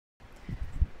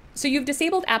So you've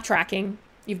disabled app tracking,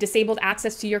 you've disabled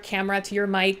access to your camera, to your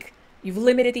mic, you've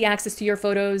limited the access to your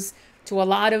photos to a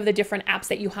lot of the different apps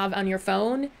that you have on your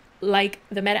phone, like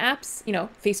the Meta apps,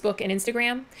 Facebook and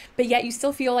Instagram, but yet you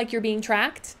still feel like you're being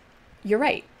tracked. You're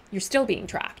right, you're still being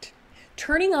tracked.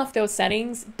 Turning off those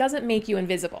settings doesn't make you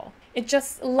invisible. It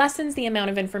just lessens the amount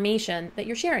of information that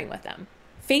you're sharing with them.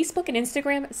 Facebook and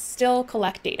Instagram still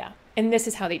collect data, and this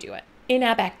is how they do it.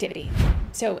 In-app activity.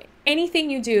 So anything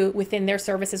you do within their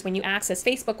services, when you access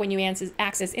Facebook, when you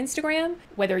access Instagram,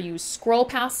 whether you scroll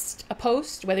past a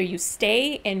post, whether you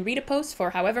stay and read a post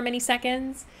for however many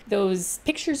seconds, those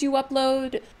pictures you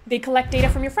upload, they collect data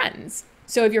from your friends.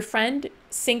 So if your friend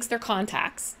syncs their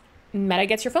contacts, Meta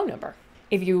gets your phone number.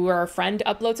 If your friend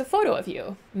uploads a photo of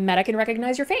you, Meta can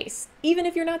recognize your face, even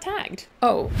if you're not tagged.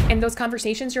 Oh, and those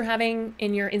conversations you're having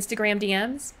in your Instagram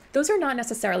DMs, those are not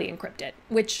necessarily encrypted,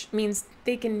 which means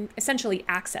they can essentially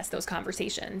access those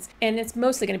conversations. And it's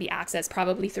mostly going to be accessed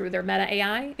probably through their Meta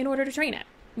AI in order to train it.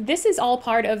 This is all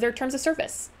part of their terms of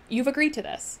service. You've agreed to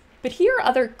this. But here are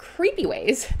other creepy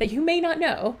ways that you may not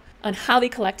know on how they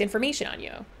collect information on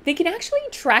you. They can actually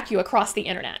track you across the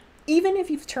internet. Even if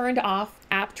you've turned off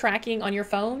app tracking on your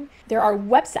phone, there are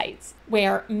websites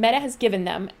where Meta has given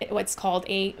them what's called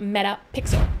a Meta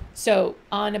Pixel. So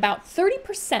on about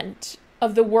 30%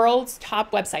 of the world's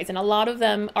top websites, and a lot of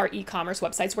them are e-commerce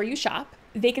websites where you shop,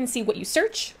 they can see what you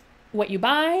search, what you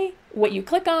buy, what you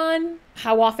click on,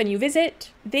 how often you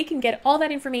visit. They can get all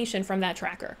that information from that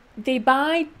tracker. They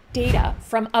buy data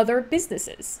from other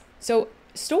businesses. So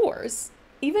stores,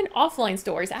 even offline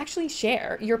stores, actually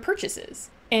share your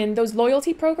purchases. And those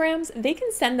loyalty programs, they can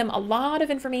send them a lot of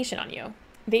information on you.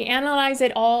 They analyze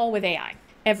it all with AI.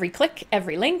 Every click,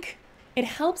 every link, it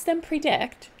helps them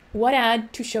predict what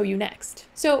ad to show you next.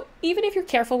 So even if you're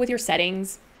careful with your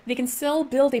settings, they can still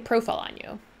build a profile on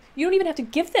you. You don't even have to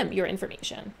give them your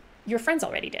information. Your friends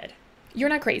already did. You're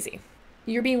not crazy.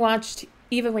 You're being watched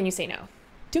even when you say no.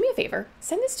 Do me a favor,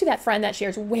 send this to that friend that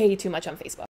shares way too much on Facebook.